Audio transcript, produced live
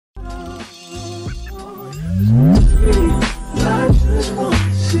I just want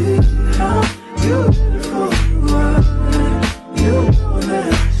to see how beautiful you are. You know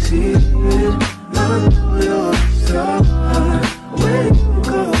that I see it. I know you're a star. Where you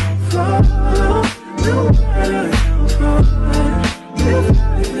go, follow. No matter how far. If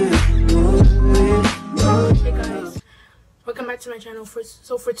I didn't move. Hey guys, welcome back to my channel.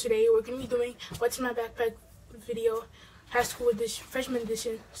 So for today, we're gonna be doing what's in my backpack video, high school edition, freshman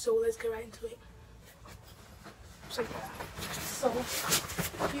edition. So let's get right into it. So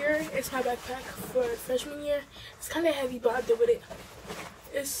here is my backpack for freshman year. It's kind of heavy, but I did with it.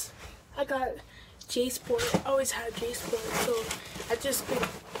 I got J Sport. I always had J Sport, so I just pick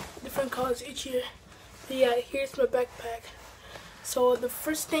different colors each year. But yeah, here's my backpack. So the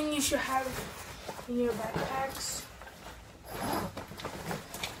first thing you should have in your backpacks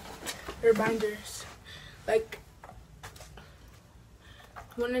are binders. Like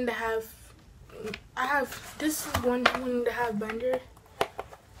one and a half. This is one and a half binder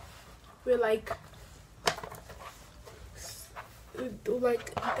with like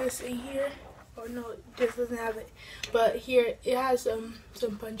this in here. Oh no, this doesn't have it. But here it has some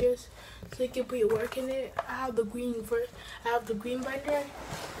punches, so you can put your work in it. I have the green binder,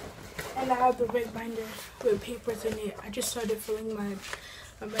 and I have the red binder with papers in it. I just started filling my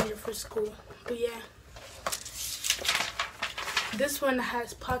binder for school. But yeah, this one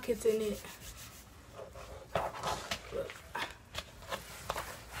has pockets in it. Look.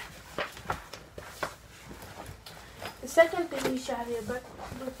 The second thing you should have in your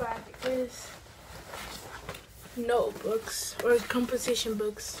backpack is notebooks or composition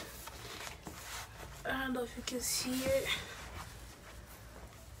books. I don't know if you can see it.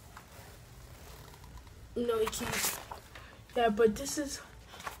 No, you can't. Yeah, but this is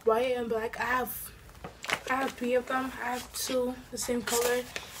white and black. I have 3 of them. I have 2 the same color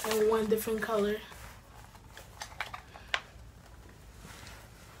and 1 different color.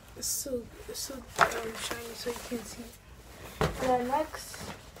 It's so shiny, so you can see. And then next,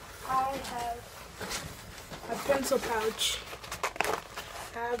 I have a pencil pouch.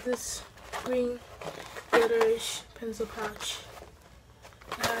 I have this green glitterish pencil pouch.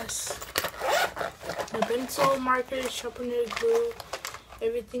 It has the pencil, marker, sharpener, glue,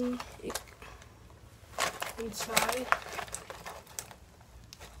 everything inside.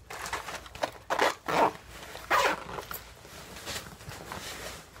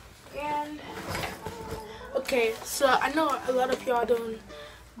 And okay, so I know a lot of y'all don't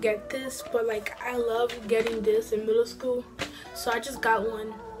get this, but like I love getting this in middle school, so I just got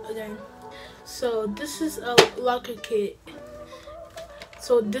one again. So this is a locker kit.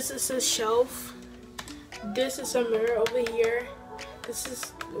 So this is a shelf. This is a mirror over here. This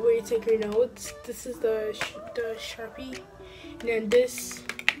is where you take your notes. This is the Sharpie, and then this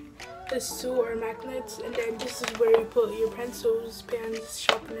is 2 are magnets, and then this is where you put your pencils, pens,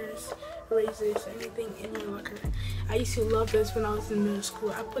 sharpeners, erasers, anything in your locker. I used to love this when I was in middle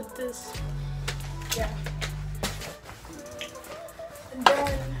school. I put this, yeah. And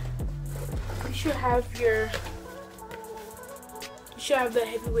then you should have the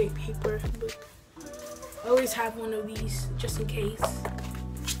heavyweight paper book. I always have one of these just in case.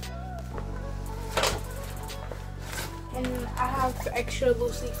 And I have extra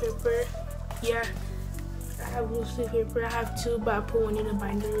loose leaf paper. Yeah, I have loose leaf paper. I have 2, but I put 1 in a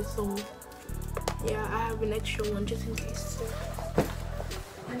binder, so yeah, I have an extra one just in case too.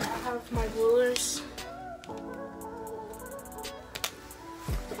 And I have my rulers.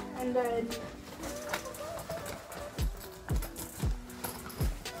 And then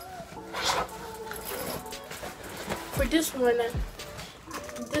for this one,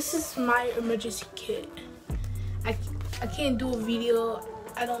 this is my emergency kit. I can't do a video.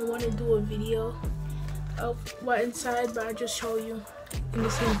 I don't want to do a video of what inside, but I'll just show you in the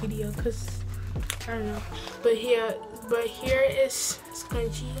same video because I don't know. But here is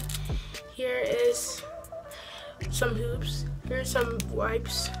scrunchie. Here is some hoops. Here's some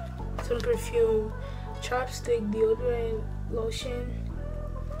wipes, some perfume, chapstick, deodorant, lotion,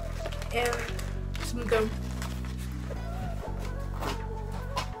 and some gum.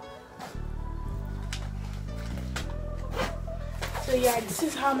 So yeah, this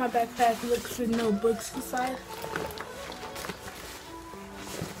is how my backpack looks with no books inside.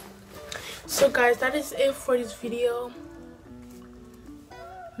 So guys, that is it for this video.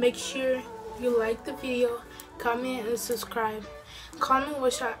 Make sure you like the video, comment, and subscribe. Comment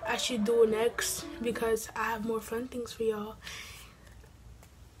what I should do next because I have more fun things for y'all.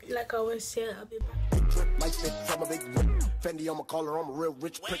 Like I always said, I'll be back. Like that, I'm a big Fendi on my collar, I'm a real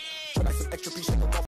rich prick. But I some extra piece